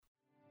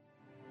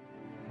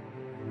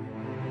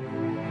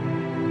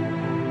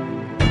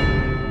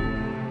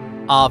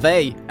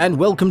Ave, and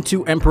welcome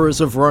to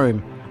Emperors of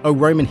Rome, a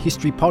Roman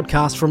history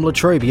podcast from La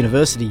Trobe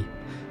University.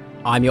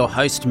 I'm your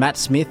host, Matt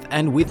Smith,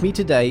 and with me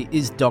today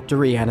is Dr.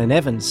 Rhiannon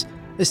Evans,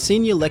 a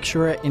senior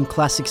lecturer in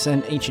classics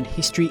and ancient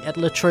history at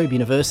La Trobe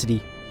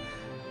University.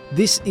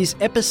 This is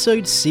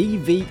episode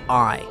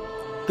CVI,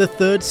 the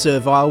Third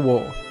Servile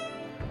War.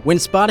 When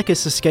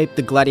Spartacus escaped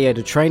the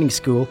gladiator training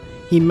school,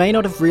 he may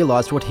not have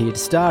realised what he had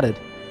started.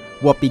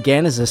 What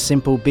began as a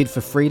simple bid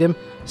for freedom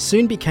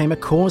soon became a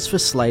cause for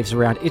slaves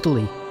around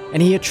Italy,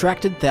 and he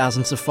attracted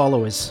thousands of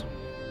followers.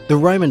 The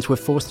Romans were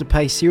forced to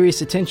pay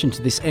serious attention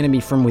to this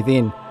enemy from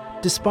within,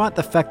 despite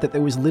the fact that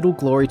there was little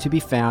glory to be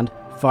found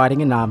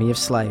fighting an army of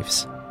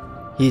slaves.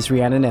 Here's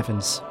Rhiannon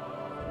Evans.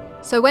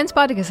 So when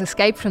Spartacus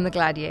escaped from the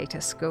gladiator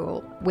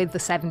school with the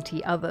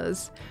 70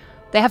 others,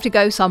 they have to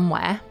go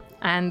somewhere,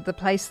 and the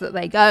place that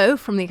they go,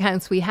 from the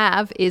accounts we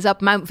have, is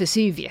up Mount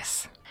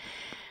Vesuvius.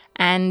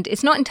 And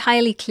it's not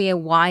entirely clear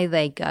why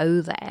they go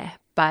there,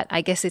 but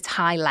I guess it's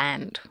high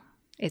land.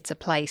 It's a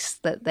place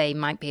that they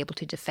might be able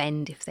to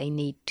defend if they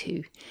need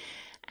to.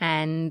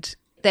 And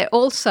they're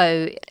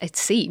also, it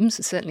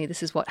seems, certainly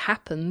this is what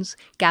happens,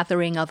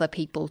 gathering other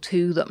people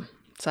to them.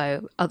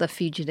 So other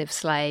fugitive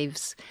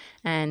slaves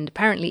and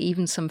apparently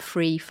even some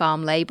free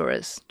farm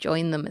labourers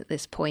join them at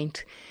this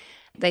point.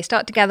 They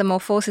start to gather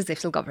more forces. They've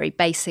still got very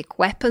basic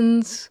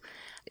weapons.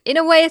 In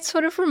a way, it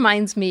sort of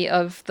reminds me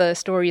of the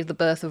story of the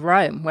birth of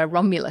Rome, where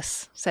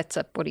Romulus sets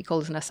up what he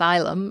calls an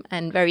asylum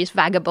and various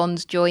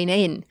vagabonds join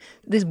in.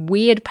 This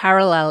weird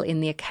parallel in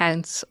the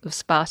accounts of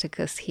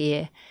Spartacus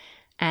here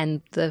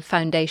and the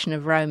foundation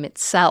of Rome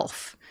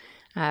itself,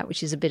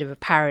 which is a bit of a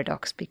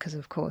paradox because,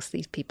 of course,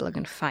 these people are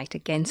going to fight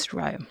against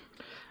Rome.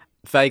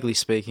 Vaguely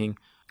speaking,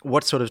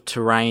 what sort of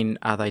terrain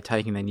are they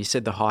taking then? You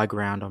said the high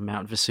ground on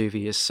Mount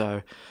Vesuvius,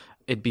 so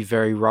it'd be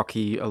very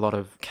rocky, a lot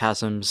of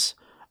chasms,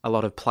 a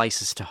lot of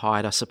places to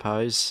hide, I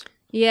suppose.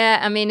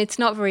 Yeah, I mean, it's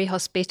not very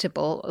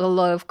hospitable,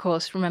 although, of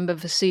course, remember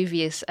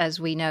Vesuvius,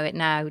 as we know it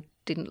now,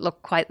 didn't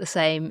look quite the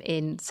same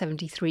in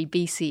 73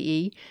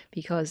 BCE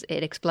because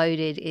it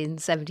exploded in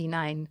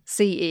 79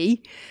 CE,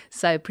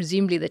 so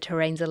presumably the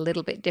terrain's a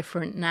little bit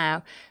different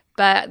now.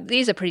 But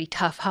these are pretty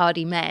tough,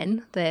 hardy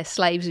men. They're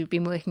slaves who've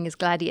been working as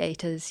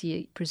gladiators.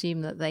 You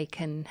presume that they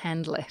can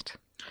handle it.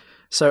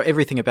 So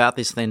everything about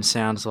this then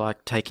sounds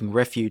like taking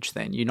refuge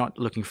then. You're not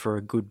looking for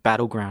a good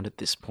battleground at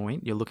this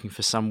point. You're looking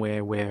for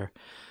somewhere where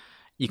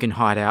you can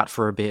hide out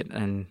for a bit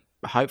and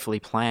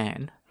hopefully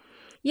plan.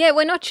 Yeah,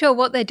 we're not sure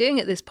what they're doing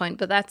at this point,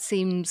 but that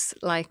seems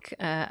like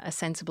a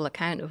sensible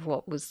account of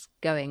what was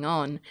going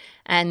on.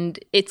 And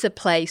it's a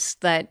place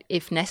that,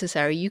 if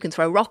necessary, you can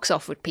throw rocks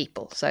off at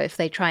people. So if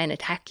they try and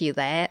attack you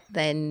there,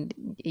 then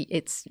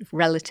it's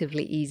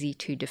relatively easy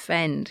to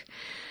defend.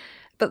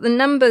 But the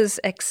numbers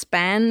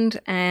expand,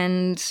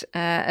 and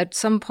at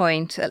some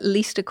point, at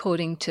least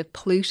according to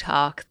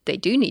Plutarch, they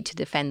do need to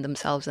defend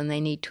themselves and they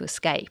need to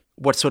escape.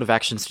 What sort of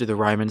actions do the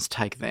Romans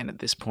take then at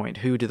this point?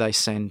 Who do they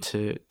send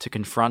to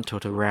confront or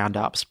to round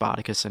up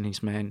Spartacus and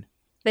his men?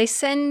 They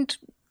send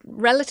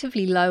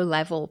relatively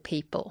low-level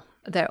people.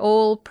 They're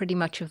all pretty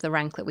much of the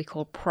rank that we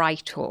call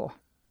praetor,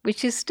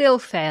 which is still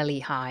fairly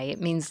high. It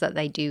means that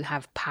they do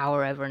have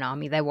power over an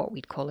army. They're what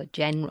we'd call a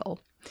general.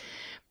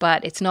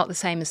 But it's not the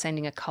same as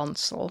sending a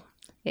consul.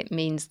 It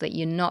means that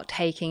you're not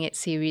taking it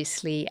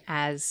seriously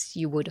as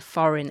you would a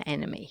foreign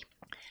enemy.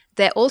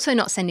 They're also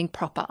not sending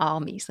proper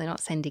armies. They're not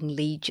sending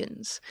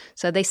legions.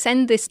 So they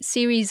send this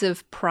series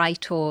of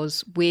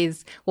praetors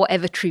with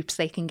whatever troops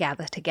they can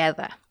gather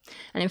together.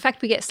 And in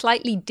fact, we get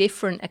slightly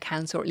different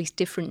accounts, or at least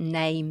different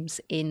names,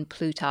 in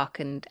Plutarch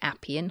and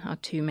Appian, our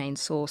two main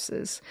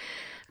sources.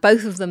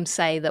 Both of them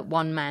say that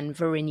one man,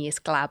 Verinius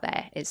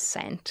Glaber, is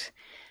sent.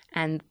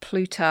 And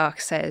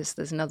Plutarch says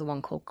there's another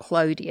one called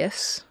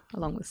Clodius,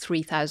 along with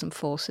 3,000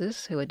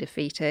 forces who are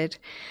defeated.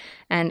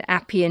 And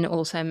Appian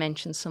also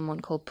mentions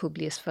someone called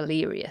Publius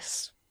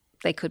Valerius.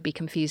 They could be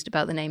confused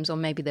about the names, or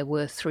maybe there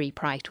were 3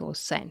 praetors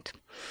sent.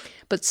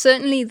 But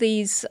certainly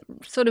these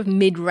sort of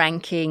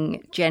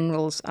mid-ranking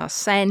generals are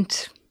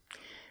sent.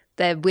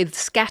 They're with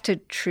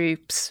scattered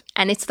troops,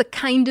 and it's the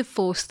kind of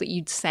force that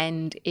you'd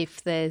send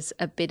if there's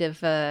a bit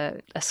of a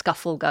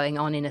scuffle going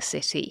on in a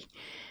city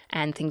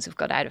and things have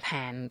got out of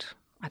hand.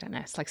 I don't know,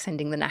 it's like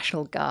sending the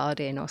National Guard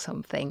in or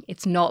something.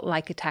 It's not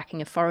like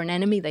attacking a foreign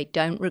enemy. They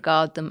don't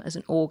regard them as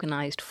an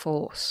organised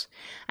force.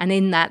 And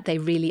in that, they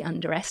really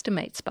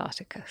underestimate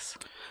Spartacus.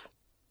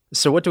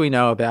 So what do we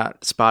know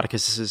about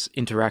Spartacus's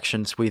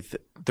interactions with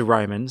the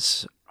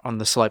Romans on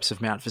the slopes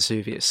of Mount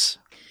Vesuvius?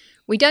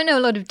 We don't know a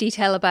lot of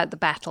detail about the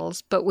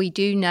battles, but we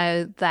do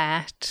know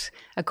that,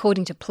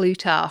 according to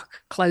Plutarch,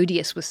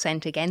 Clodius was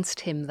sent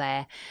against him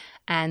there,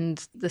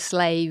 and the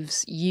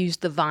slaves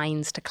used the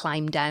vines to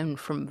climb down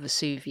from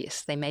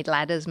Vesuvius. They made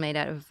ladders made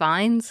out of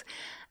vines,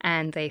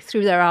 and they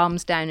threw their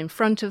arms down in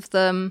front of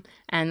them,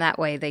 and that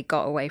way they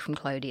got away from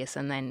Clodius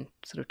and then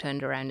sort of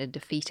turned around and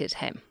defeated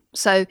him.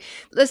 So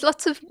there's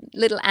lots of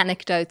little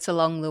anecdotes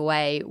along the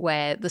way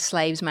where the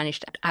slaves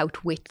managed to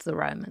outwit the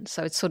Romans.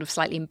 So it's sort of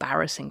slightly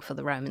embarrassing for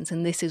the Romans.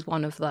 And this is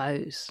one of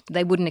those.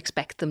 They wouldn't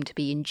expect them to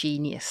be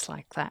ingenious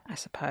like that, I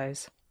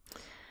suppose.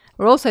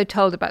 We're also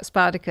told about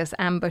Spartacus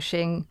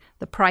ambushing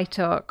the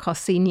praetor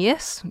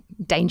Cossinius,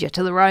 danger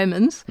to the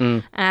Romans.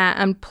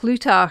 And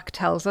Plutarch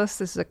tells us,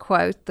 this is a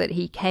quote, that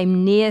he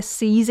came near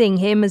seizing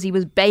him as he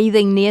was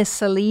bathing near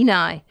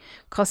Salinae.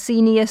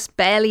 Cossinius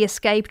barely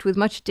escaped with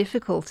much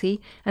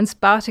difficulty, and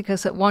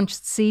Spartacus at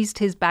once seized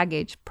his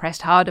baggage,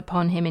 pressed hard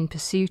upon him in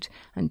pursuit,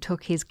 and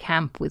took his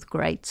camp with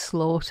great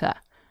slaughter.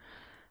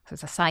 So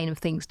it's a sign of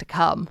things to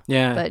come.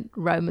 Yeah. That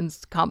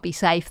Romans can't be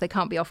safe, they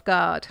can't be off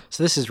guard.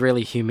 So this is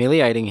really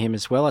humiliating him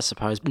as well, I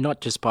suppose,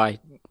 not just by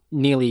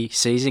nearly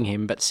seizing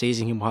him, but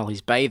seizing him while he's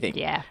bathing.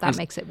 Yeah, that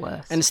makes it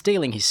worse. And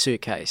stealing his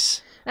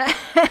suitcase.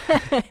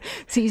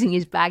 Seizing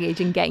his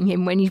baggage and getting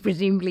him when he's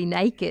presumably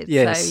naked.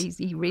 Yes. So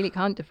he really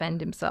can't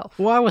defend himself.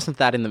 Why wasn't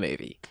that in the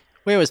movie?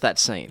 Where was that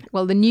scene?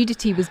 Well, the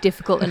nudity was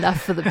difficult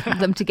enough for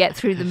them to get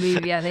through the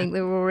movie. I think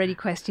there were already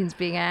questions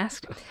being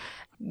asked.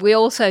 We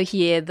also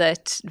hear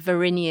that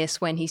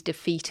Varinius, when he's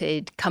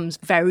defeated, comes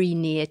very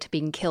near to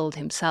being killed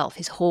himself.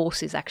 His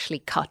horse is actually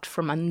cut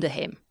from under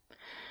him.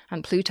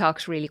 And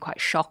Plutarch's really quite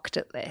shocked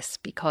at this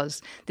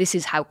because this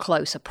is how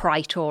close a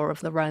praetor of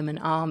the Roman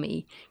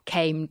army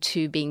came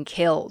to being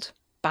killed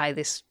by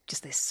this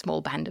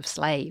small band of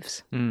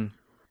slaves.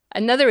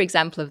 Another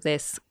example of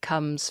this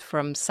comes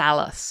from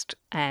Sallust,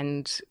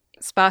 and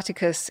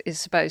Spartacus is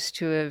supposed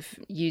to have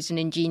used an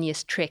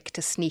ingenious trick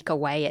to sneak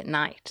away at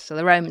night. So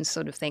the Romans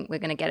sort of think we're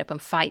going to get up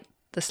and fight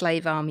the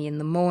slave army in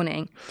the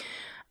morning.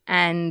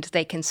 And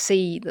they can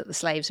see that the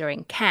slaves are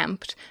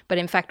encamped. But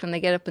in fact, when they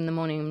get up in the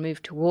morning and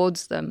move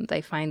towards them,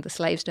 they find the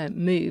slaves don't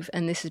move.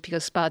 And this is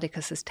because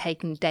Spartacus has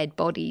taken dead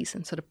bodies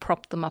and sort of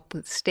propped them up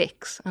with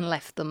sticks and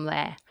left them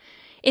there.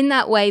 In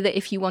that way that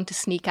if you want to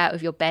sneak out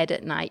of your bed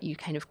at night, you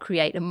kind of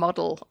create a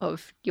model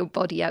of your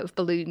body out of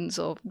balloons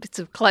or bits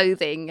of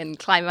clothing and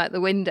climb out the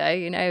window,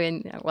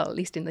 at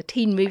least in the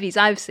teen movies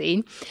I've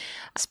seen.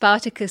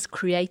 Spartacus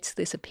creates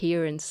this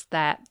appearance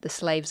that the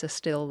slaves are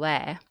still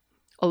there,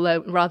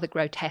 although rather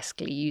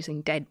grotesquely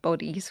using dead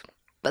bodies.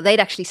 But they'd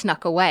actually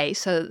snuck away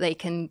so that they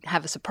can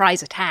have a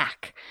surprise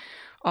attack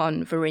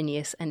on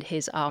Varinius and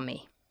his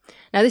army.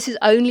 Now, this is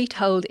only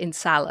told in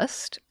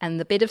Sallust, and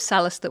the bit of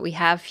Sallust that we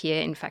have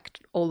here, in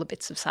fact, all the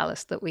bits of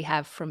Sallust that we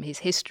have from his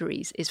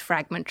histories, is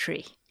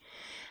fragmentary.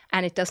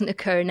 And it doesn't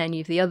occur in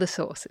any of the other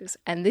sources.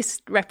 And this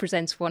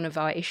represents one of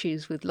our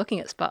issues with looking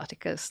at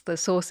Spartacus. The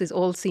sources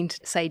all seem to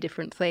say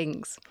different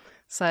things.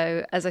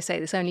 So, as I say,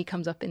 this only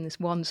comes up in this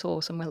one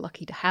source, and we're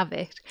lucky to have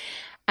it.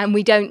 And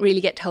we don't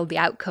really get told the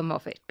outcome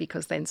of it,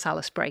 because then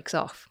Sallust breaks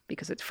off,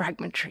 because it's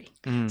fragmentary.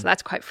 So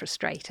that's quite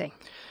frustrating.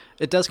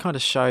 It does kind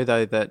of show,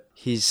 though, that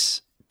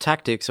his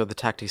tactics, or the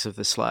tactics of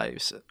the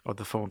slaves, or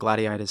the four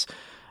gladiators,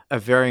 are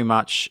very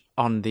much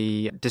on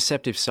the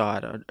deceptive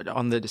side,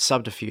 on the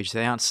subterfuge.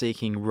 They aren't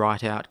seeking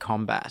right-out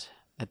combat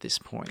at this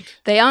point.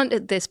 They aren't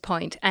at this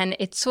point, and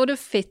it sort of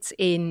fits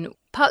in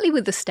partly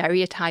with the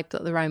stereotype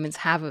that the Romans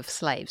have of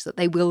slaves, that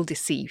they will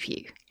deceive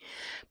you.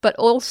 But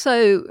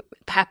also,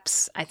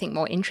 perhaps, I think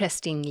more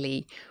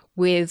interestingly,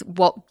 with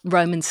what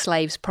Roman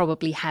slaves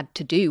probably had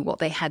to do, what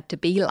they had to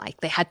be like.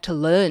 They had to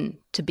learn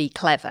to be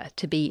clever,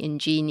 to be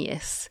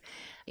ingenious,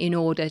 in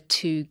order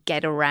to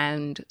get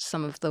around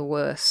some of the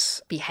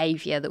worse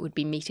behaviour that would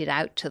be meted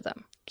out to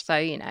them. So,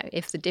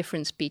 if the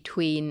difference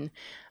between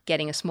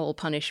getting a small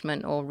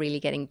punishment or really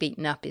getting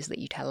beaten up is that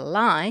you tell a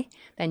lie,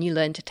 then you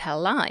learn to tell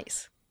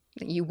lies.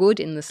 You would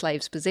in the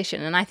slave's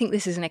position. And I think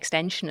this is an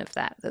extension of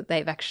that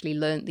they've actually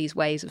learnt these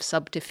ways of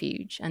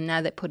subterfuge, and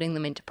now they're putting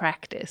them into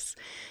practice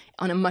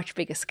on a much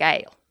bigger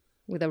scale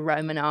with a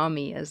Roman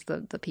army as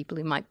the people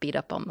who might beat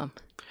up on them.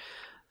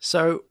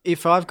 So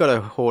if I've got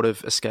a horde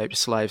of escaped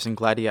slaves and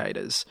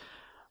gladiators,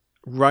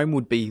 Rome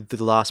would be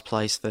the last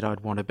place that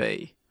I'd want to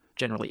be.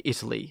 Generally,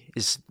 Italy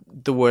is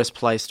the worst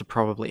place to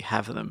probably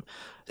have them.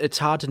 It's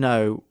hard to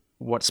know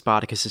what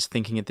Spartacus is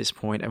thinking at this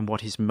point and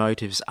what his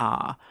motives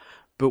are,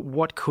 but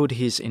what could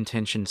his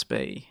intentions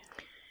be?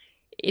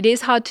 It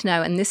is hard to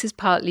know, and this is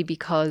partly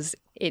because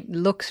it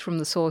looks from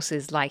the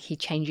sources like he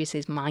changes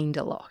his mind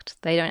a lot.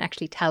 They don't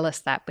actually tell us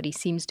that, but he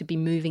seems to be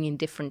moving in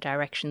different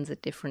directions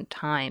at different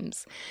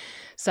times.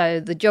 So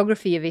the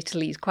geography of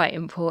Italy is quite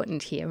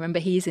important here. Remember,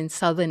 he's in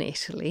southern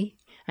Italy,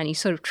 and he's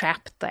sort of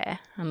trapped there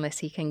unless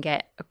he can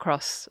get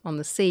across on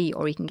the sea,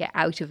 or he can get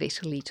out of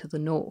Italy to the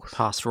north.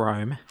 Past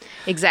Rome.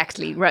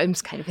 Exactly.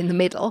 Rome's kind of in the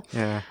middle.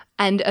 Yeah.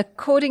 And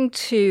according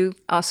to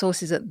our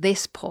sources at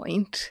this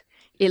point,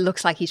 it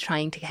looks like he's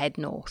trying to head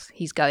north.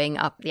 He's going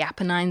up the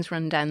Apennines,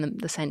 run down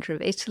the centre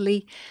of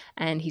Italy,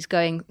 and he's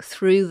going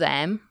through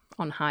them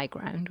on high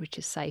ground, which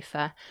is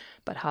safer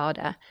but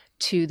harder,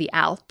 to the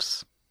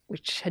Alps,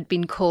 which had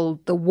been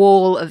called the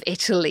Wall of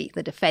Italy,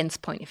 the defence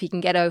point. If he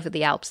can get over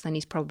the Alps, then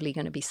he's probably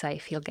going to be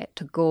safe. He'll get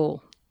to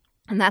Gaul.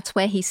 And that's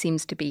where he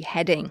seems to be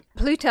heading.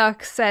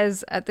 Plutarch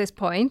says at this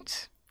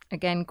point,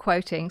 again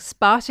quoting,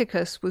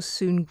 Spartacus was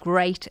soon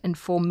great and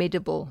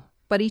formidable,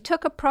 But he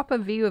took a proper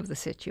view of the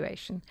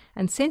situation,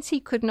 and since he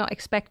could not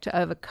expect to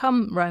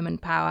overcome Roman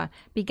power,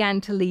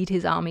 began to lead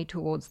his army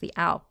towards the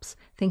Alps,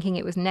 thinking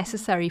it was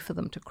necessary for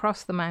them to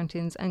cross the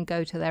mountains and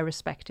go to their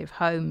respective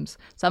homes,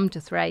 some to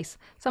Thrace,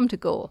 some to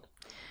Gaul.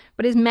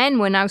 But his men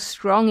were now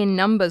strong in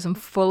numbers and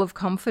full of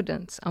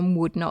confidence, and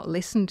would not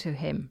listen to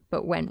him,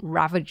 but went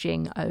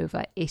ravaging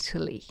over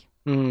Italy.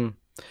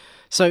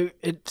 So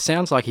it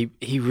sounds like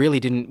he really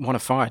didn't want to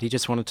fight. He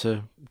just wanted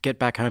to get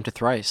back home to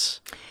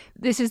Thrace.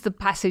 This is the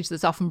passage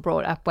that's often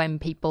brought up when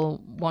people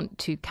want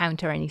to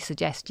counter any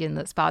suggestion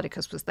that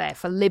Spartacus was there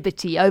for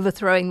liberty,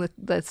 overthrowing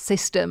the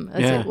system,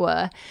 as it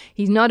were.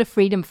 He's not a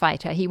freedom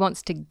fighter. He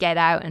wants to get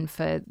out and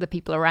for the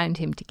people around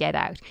him to get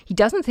out. He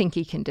doesn't think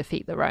he can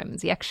defeat the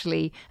Romans. He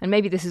actually, and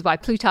maybe this is why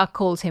Plutarch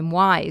calls him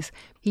wise,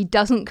 he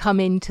doesn't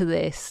come into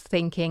this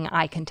thinking,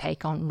 I can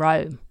take on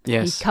Rome.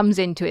 Yes. He comes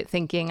into it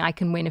thinking, I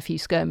can win a few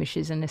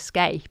skirmishes and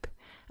escape.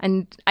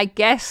 And I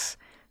guess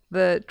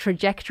the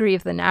trajectory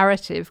of the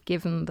narrative,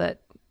 given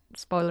that,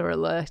 spoiler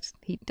alert,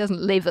 he doesn't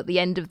live at the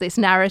end of this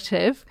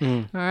narrative,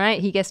 all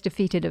right, he gets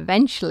defeated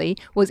eventually,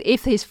 was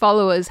if his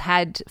followers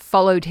had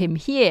followed him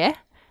here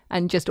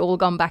and just all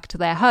gone back to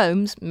their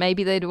homes,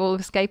 maybe they'd all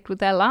escaped with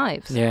their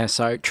lives. Yeah,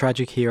 so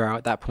tragic hero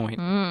at that point.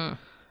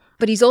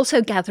 But he's also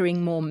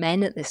gathering more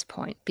men at this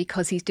point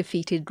because he's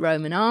defeated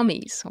Roman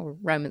armies or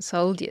Roman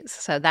soldiers.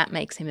 So that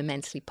makes him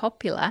immensely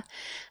popular.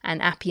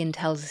 And Appian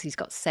tells us he's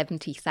got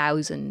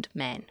 70,000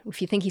 men.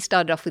 If you think he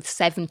started off with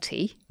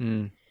 70,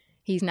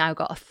 he's now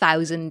got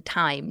 1,000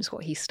 times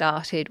what he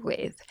started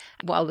with.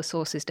 While the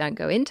sources don't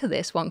go into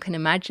this, one can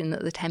imagine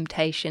that the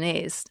temptation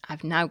is,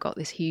 I've now got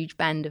this huge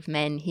band of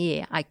men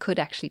here. I could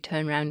actually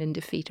turn around and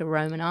defeat a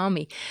Roman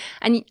army.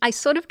 And I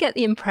sort of get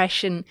the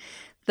impression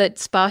that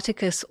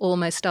Spartacus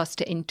almost starts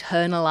to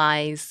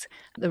internalize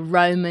the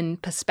Roman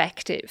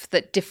perspective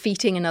that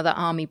defeating another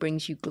army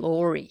brings you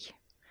glory.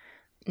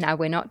 Now,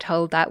 we're not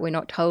told that. We're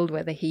not told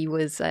whether he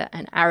was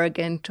an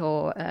arrogant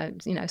or,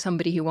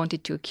 somebody who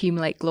wanted to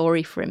accumulate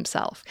glory for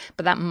himself.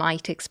 But that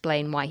might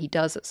explain why he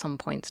does at some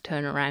points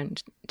turn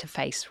around to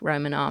face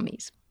Roman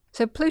armies.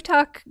 So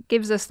Plutarch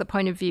gives us the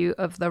point of view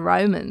of the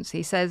Romans.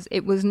 He says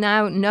it was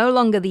now no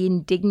longer the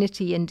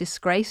indignity and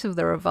disgrace of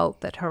the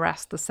revolt that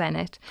harassed the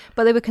Senate,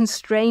 but they were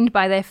constrained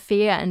by their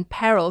fear and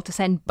peril to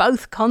send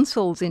both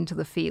consuls into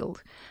the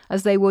field,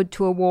 as they would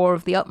to a war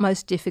of the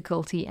utmost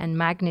difficulty and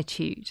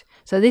magnitude.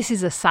 So this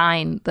is a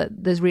sign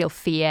that there's real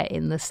fear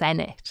in the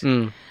Senate,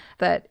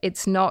 that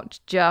it's not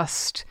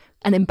just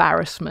an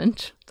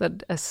embarrassment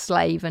that a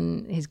slave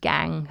and his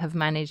gang have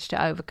managed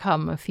to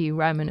overcome a few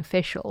Roman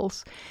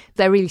officials.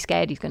 They're really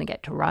scared he's going to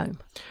get to Rome.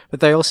 But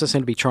they also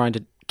seem to be trying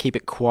to keep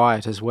it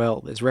quiet as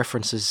well. There's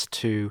references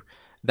to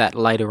that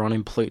later on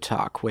in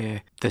Plutarch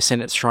where the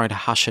Senate's trying to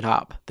hush it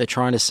up. They're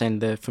trying to send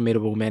the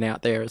formidable men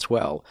out there as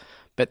well,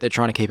 but they're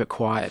trying to keep it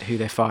quiet who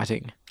they're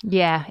fighting.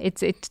 Yeah,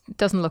 it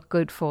doesn't look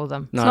good for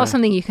them. No. It's not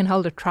something you can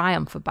hold a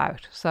triumph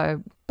about.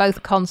 So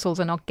both consuls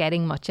are not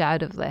getting much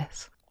out of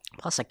this.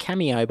 Plus a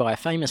cameo by a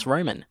famous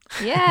Roman.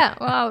 Yeah,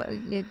 well,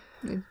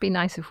 it'd be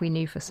nice if we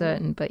knew for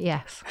certain, but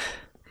yes.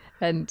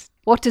 And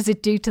what does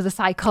it do to the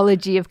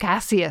psychology of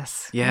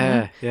Cassius?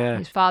 Yeah.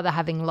 His father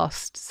having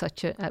lost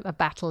such a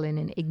battle in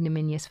an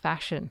ignominious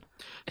fashion.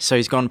 So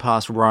he's gone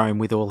past Rome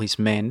with all his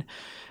men.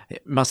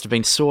 It must have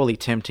been sorely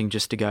tempting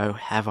just to go,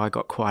 have I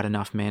got quite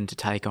enough men to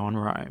take on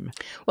Rome?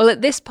 Well,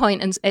 at this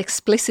point, and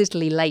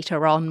explicitly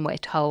later on, we're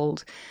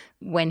told,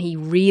 when he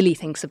really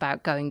thinks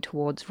about going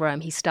towards Rome,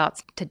 he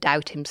starts to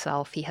doubt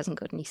himself. He hasn't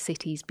got any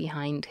cities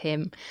behind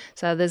him.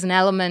 So there's an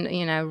element,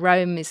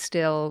 Rome is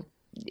still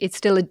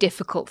a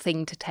difficult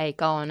thing to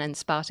take on, and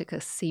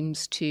Spartacus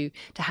seems to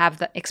have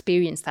that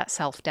experience, that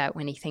self-doubt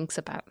when he thinks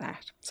about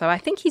that. So I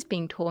think he's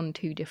being torn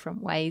two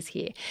different ways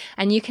here.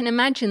 And you can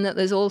imagine that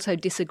there's also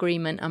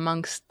disagreement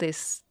amongst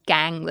this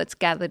gang that's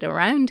gathered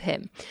around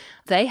him.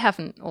 They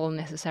haven't all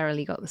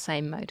necessarily got the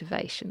same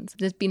motivations.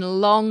 There's been a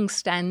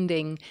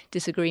long-standing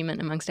disagreement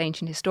amongst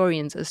ancient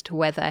historians as to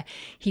whether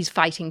he's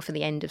fighting for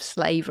the end of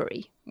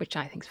slavery, which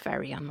I think is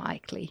very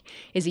unlikely.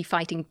 Is he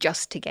fighting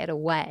just to get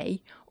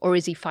away, or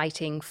is he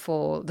fighting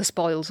for the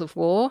spoils of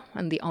war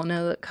and the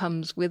honour that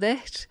comes with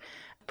it?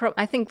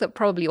 I think that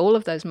probably all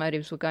of those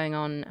motives were going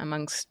on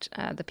amongst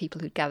the people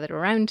who gathered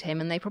around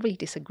him, and they probably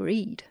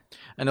disagreed.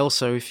 And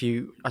also, if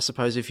you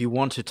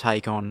want to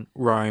take on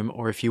Rome,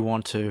 or if you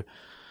want to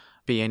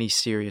be any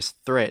serious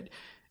threat,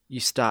 you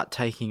start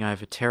taking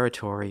over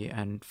territory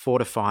and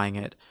fortifying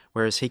it,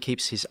 whereas he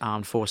keeps his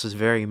armed forces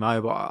very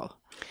mobile.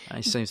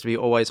 He seems to be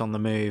always on the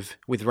move,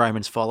 with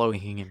Romans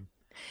following him.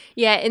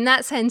 Yeah, in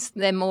that sense,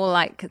 they're more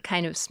like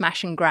kind of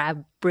smash and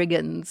grab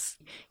brigands.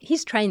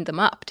 He's trained them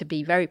up to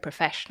be very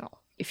professional.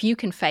 If you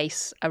can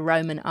face a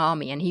Roman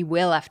army, and he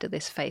will after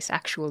this face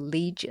actual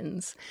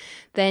legions,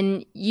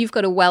 then you've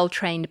got a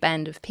well-trained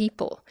band of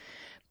people.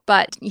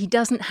 But he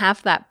doesn't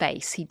have that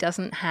base. He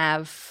doesn't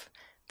have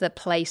the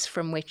place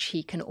from which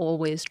he can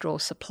always draw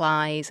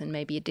supplies and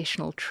maybe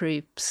additional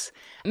troops.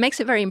 It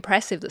makes it very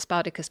impressive that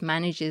Spartacus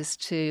manages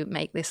to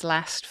make this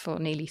last for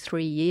nearly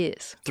 3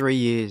 years. 3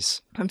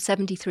 years. From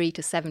 73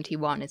 to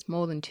 71. It's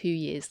more than 2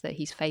 years that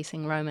he's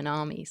facing Roman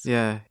armies.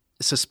 Yeah.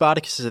 So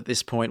Spartacus is at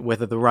this point,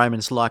 whether the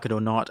Romans like it or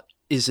not,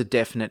 is a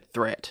definite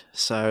threat.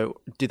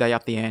 So do they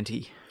up the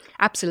ante?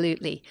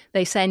 Absolutely.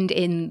 They send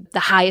in the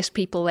highest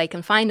people they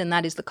can find, and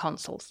that is the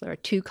consuls. There are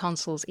 2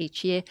 consuls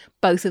each year.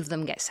 Both of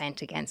them get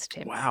sent against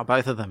him. Wow,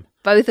 both of them.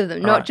 Both of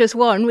them, not just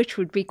one, which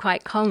would be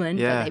quite common,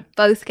 Yeah. but they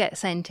both get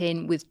sent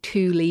in with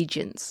 2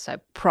 legions, so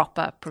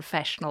proper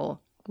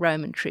professional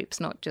Roman troops,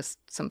 not just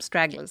some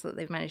stragglers that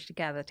they've managed to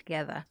gather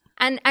together.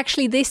 And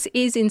actually, this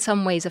is in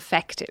some ways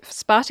effective.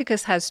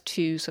 Spartacus has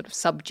 2 sort of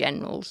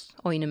sub-generals,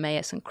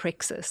 Oenomaus and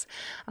Crixus,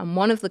 and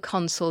one of the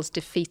consuls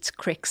defeats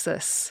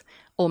Crixus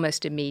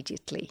almost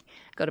immediately.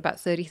 Got about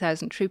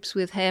 30,000 troops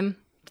with him.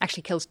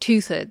 Actually kills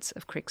 2/3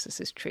 of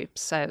Crixus's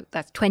troops. So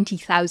that's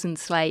 20,000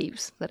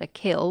 slaves that are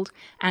killed,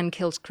 and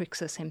kills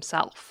Crixus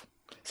himself.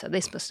 So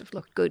this must have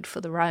looked good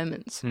for the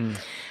Romans.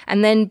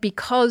 And then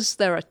because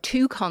there are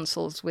 2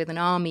 consuls with an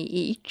army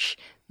each,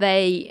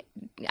 they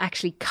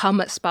actually come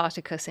at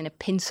Spartacus in a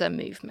pincer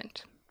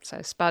movement.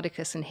 So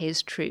Spartacus and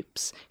his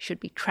troops should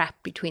be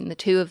trapped between the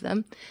 2 of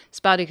them.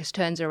 Spartacus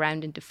turns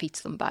around and defeats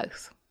them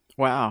both.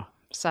 Wow.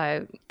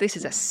 So this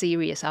is a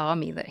serious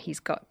army that he's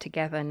got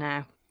together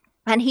now.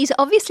 And he's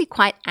obviously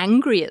quite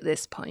angry at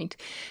this point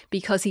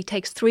because he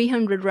takes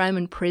 300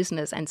 Roman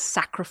prisoners and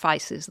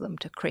sacrifices them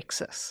to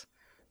Crixus,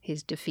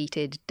 his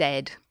defeated,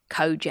 dead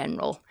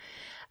co-general.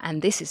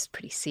 And this is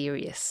pretty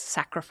serious.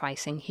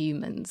 Sacrificing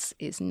humans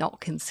is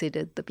not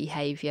considered the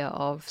behaviour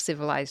of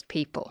civilized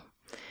people.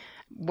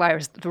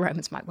 Whereas the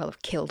Romans might well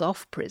have killed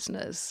off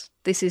prisoners,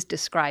 this is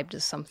described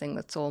as something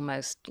that's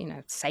almost,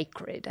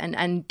 sacred,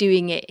 and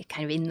doing it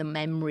kind of in the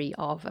memory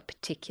of a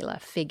particular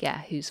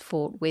figure who's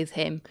fought with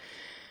him.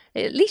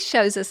 It at least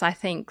shows us, I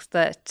think,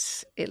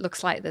 that it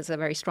looks like there's a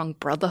very strong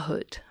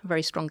brotherhood, a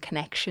very strong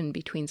connection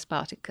between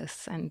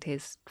Spartacus and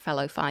his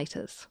fellow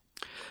fighters.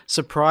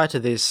 So prior to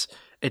this,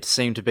 it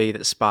seemed to be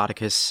that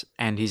Spartacus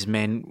and his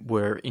men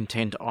were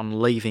intent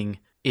on leaving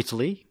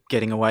Italy,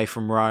 getting away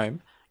from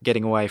Rome,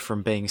 getting away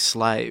from being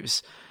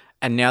slaves,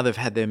 and now they've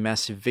had their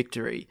massive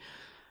victory.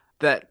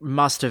 That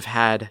must have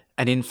had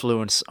an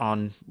influence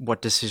on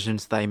what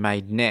decisions they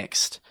made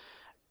next,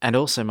 and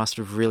also must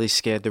have really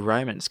scared the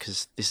Romans,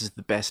 because this is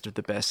the best of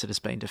the best that has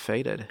been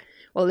defeated.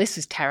 Well, this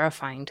is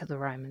terrifying to the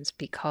Romans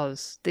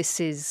because this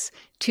is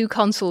 2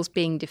 consuls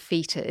being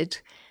defeated,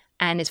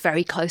 and it's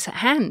very close at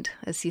hand,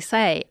 as you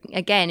say.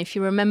 Again, if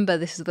you remember,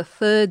 this is the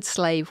 3rd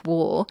slave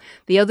war.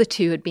 The other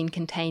 2 had been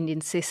contained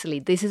in Sicily.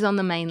 This is on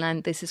the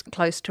mainland. This is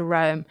close to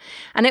Rome.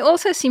 And it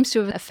also seems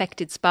to have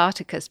affected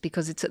Spartacus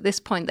because it's at this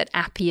point that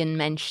Appian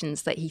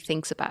mentions that he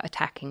thinks about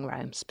attacking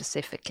Rome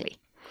specifically.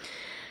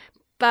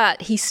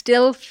 But he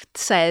still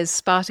says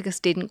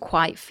Spartacus didn't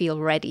quite feel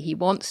ready. He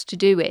wants to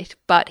do it,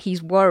 but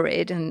he's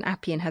worried, and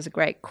Appian has a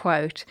great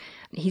quote.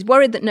 He's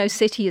worried that no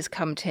city has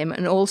come to him,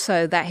 and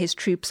also that his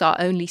troops are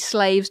only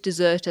slaves,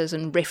 deserters,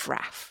 and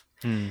riffraff.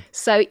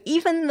 So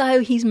even though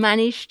he's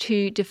managed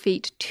to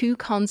defeat 2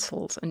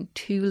 consuls and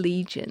 2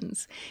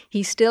 legions,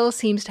 he still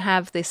seems to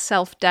have this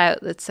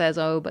self-doubt that says,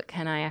 oh, but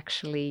can I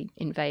actually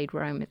invade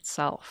Rome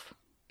itself?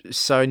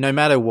 So no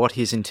matter what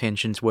his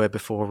intentions were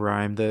before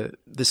Rome,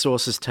 the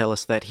sources tell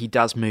us that he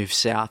does move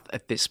south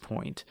at this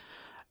point,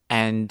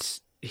 and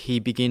he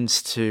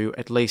begins to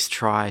at least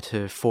try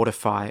to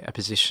fortify a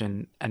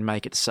position and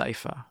make it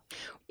safer.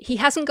 He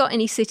hasn't got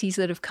any cities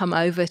that have come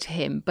over to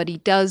him, but he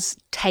does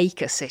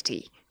take a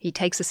city. He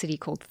takes a city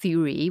called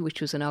Thurii, which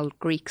was an old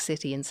Greek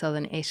city in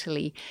southern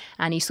Italy,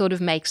 and he sort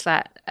of makes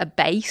that a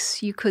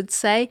base, you could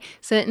say.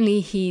 Certainly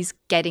he's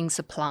getting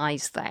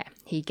supplies there.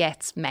 He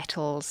gets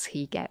metals,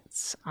 he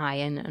gets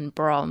iron and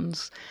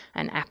bronze,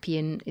 and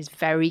Appian is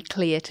very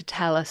clear to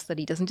tell us that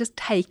he doesn't just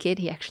take it,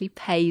 he actually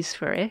pays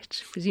for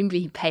it.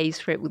 Presumably he pays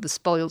for it with the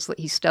spoils that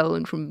he's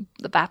stolen from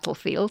the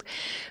battlefield.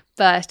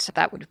 But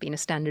that would have been a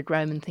standard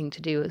Roman thing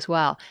to do as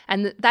well.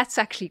 And that's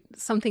actually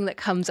something that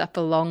comes up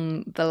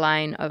along the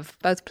line of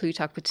both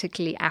Plutarch,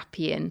 particularly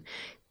Appian,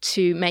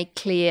 to make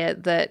clear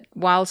that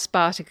while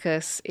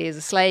Spartacus is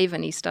a slave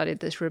and he started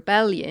this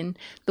rebellion,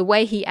 the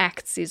way he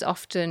acts is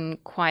often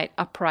quite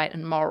upright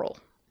and moral,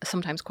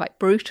 sometimes quite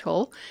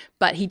brutal,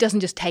 but he doesn't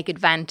just take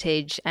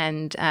advantage,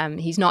 and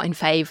he's not in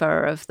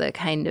favour of the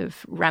kind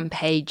of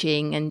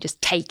rampaging and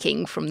just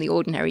taking from the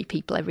ordinary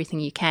people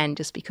everything you can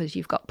just because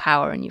you've got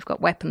power and you've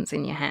got weapons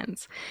in your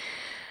hands.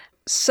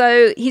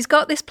 So he's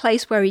got this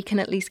place where he can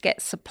at least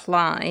get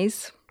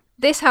supplies.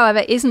 This,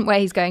 however, isn't where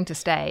he's going to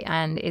stay,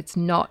 and it's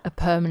not a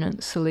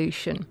permanent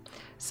solution.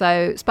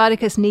 So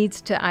Spartacus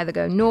needs to either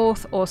go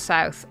north or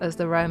south, as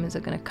the Romans are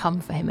going to come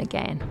for him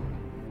again.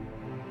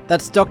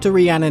 That's Dr.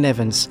 Rhiannon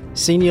Evans,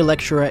 Senior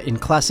Lecturer in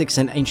Classics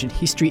and Ancient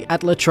History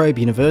at La Trobe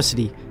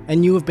University,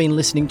 and you have been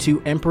listening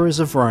to Emperors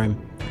of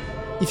Rome.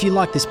 If you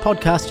like this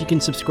podcast, you can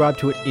subscribe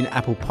to it in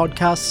Apple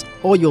Podcasts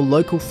or your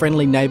local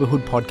friendly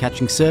neighbourhood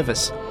podcatching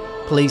service.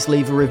 Please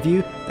leave a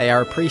review, they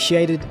are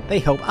appreciated, they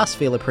help us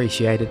feel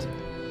appreciated.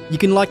 You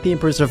can like the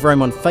Emperors of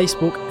Rome on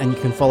Facebook, and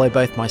you can follow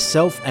both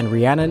myself and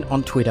Rhiannon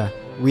on Twitter.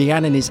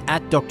 Rhiannon is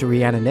at Dr.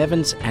 Rhiannon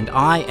Evans, and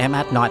I am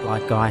at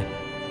Nightlight Guy.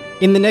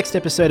 In the next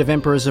episode of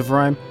Emperors of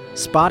Rome,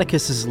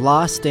 Spartacus's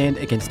last stand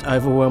against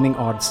overwhelming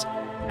odds.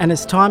 And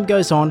as time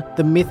goes on,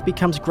 the myth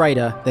becomes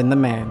greater than the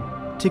man.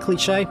 Too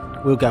cliche?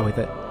 We'll go with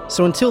it.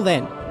 So until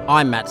then,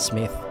 I'm Matt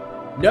Smith.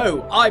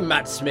 No, I'm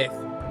Matt Smith.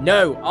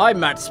 No, I'm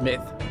Matt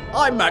Smith.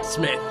 I'm Matt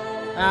Smith.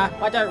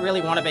 I don't really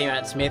want to be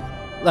Matt Smith.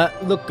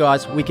 Look,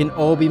 guys, we can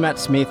all be Matt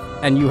Smith,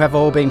 and you have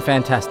all been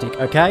fantastic,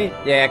 okay?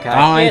 Yeah, okay.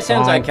 Fine,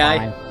 Sounds okay.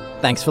 Fine.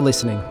 Thanks for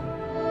listening.